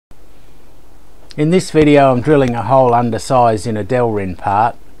In this video I'm drilling a hole undersize in a delrin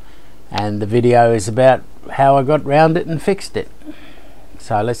part, and the video is about how I got round it and fixed it.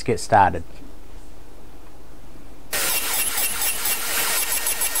 So let's get started.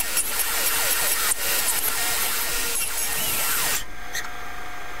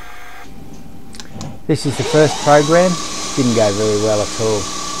 This is the first program. Didn't go very well at all.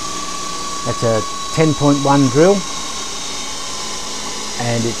 That's a 10.1 drill,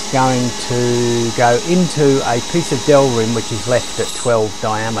 and it's going to go into a piece of delrin which is left at 12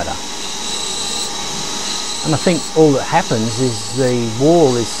 diameter. And I think all that happens is the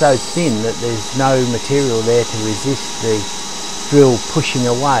wall is so thin that there's no material there to resist the drill pushing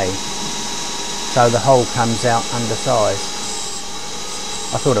away, so the hole comes out undersized.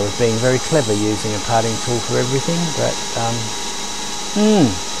 I thought I was being very clever using a parting tool for everything, but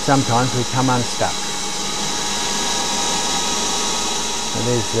sometimes we come unstuck. So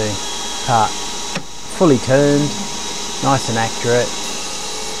there's the part fully turned, nice and accurate.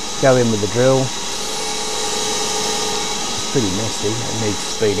 Go in with the drill. It's pretty messy, it needs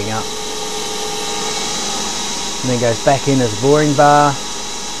speeding up. And then goes back in as a boring bar,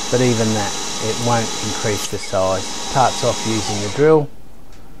 but even that, it won't increase the size. Parts off using the drill.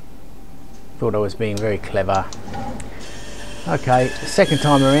 Thought I was being very clever. Okay, the second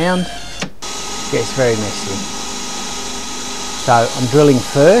time around gets very messy. So I'm drilling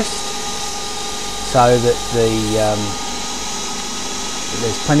first so that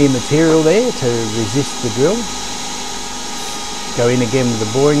there's plenty of material there to resist the drill. Go in again with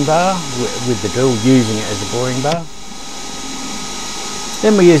the boring bar, with the drill, using it as a boring bar.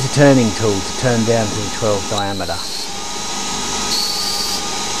 Then we use a turning tool to turn down to the 12 diameter.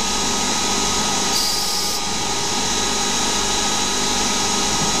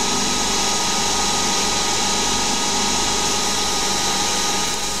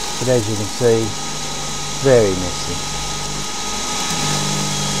 But as you can see, very messy.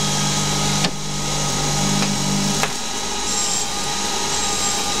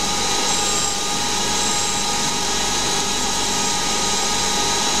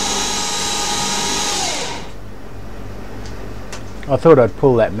 I thought I'd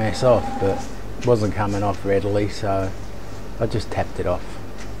pull that mess off, but it wasn't coming off readily, so I just tapped it off,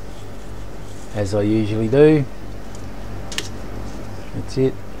 as I usually do. That's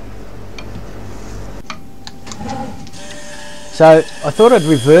it. So I thought I'd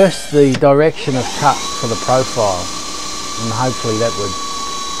reverse the direction of cut for the profile, and hopefully that would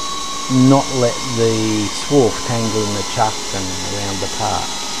not let the swarf tangle in the chuck and around the part.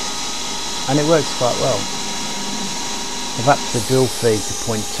 And it works quite well. I've upped the drill feed to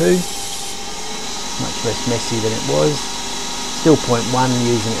 0.2, much less messy than it was. Still 0.1,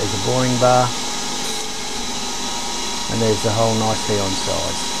 using it as a boring bar. And there's the hole nicely on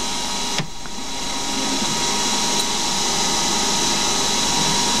size.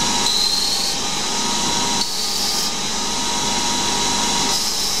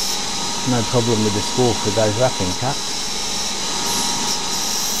 No problem with the swarf with those roughing cuts,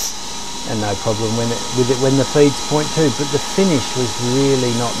 and no problem with it when the feed's 0.2, but the finish was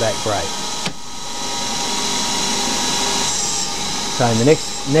really not that great. So in the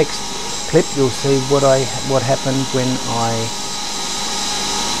next clip you'll see what happened when I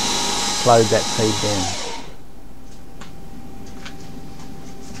slowed that feed down.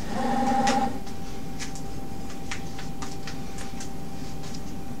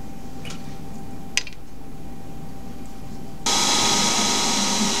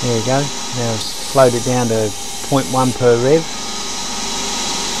 There we go. Now I've slowed it down to 0.1 per rev.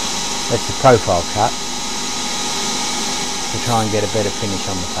 That's the profile cut, to try and get a better finish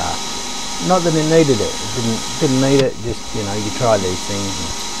on the part. Not that it needed it. It didn't need it. Just, you know, you try these things and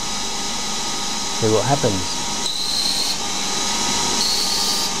see what happens.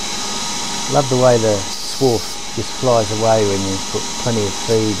 Love the way the swarf just flies away when you put plenty of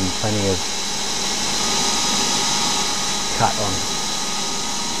feed and plenty of cut on.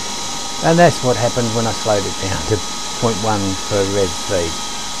 And that's what happened when I slowed it down to 0.1 per rev feed.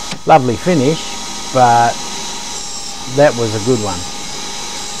 Lovely finish, but that was a good one.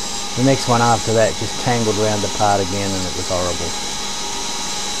 The next one after that just tangled around the part again, and it was horrible.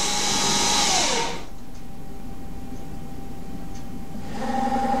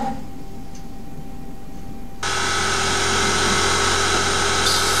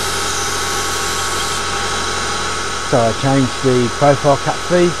 So I changed the profile cut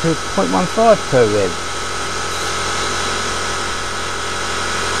feed to 0.15 per rev.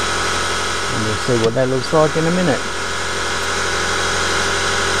 And we'll see what that looks like in a minute.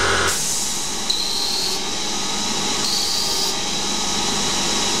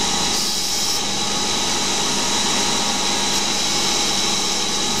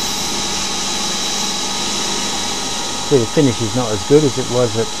 See, the finish is not as good as it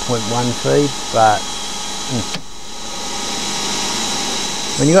was at 0.1 feed, but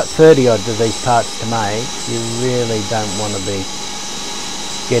when you've got 30 odd of these parts to make, you really don't want to be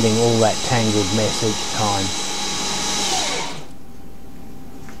getting all that tangled mess each time.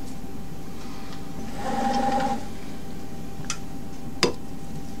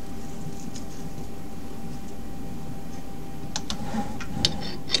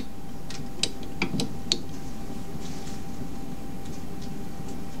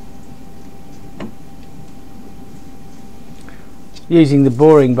 Using the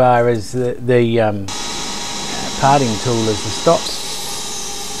boring bar as the parting tool as the stop.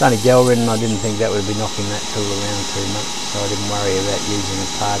 It's only delrin, and I didn't think that would be knocking that tool around too much, so I didn't worry about using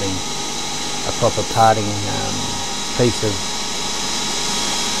a proper parting piece of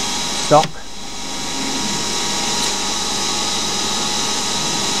stock.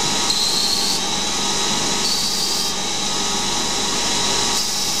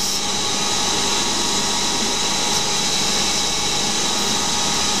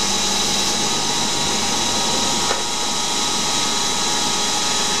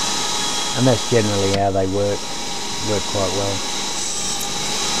 And that's generally how they work quite well.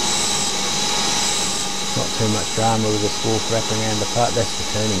 Not too much drama with the swarf wrapping around the part. That's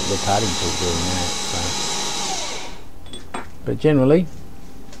the parting tool doing that. So. But generally,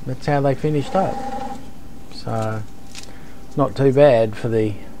 that's how they finished up. So, not too bad for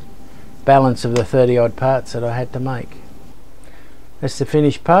the balance of the 30 odd parts that I had to make. That's the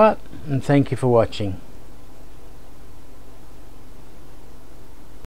finished part, and thank you for watching.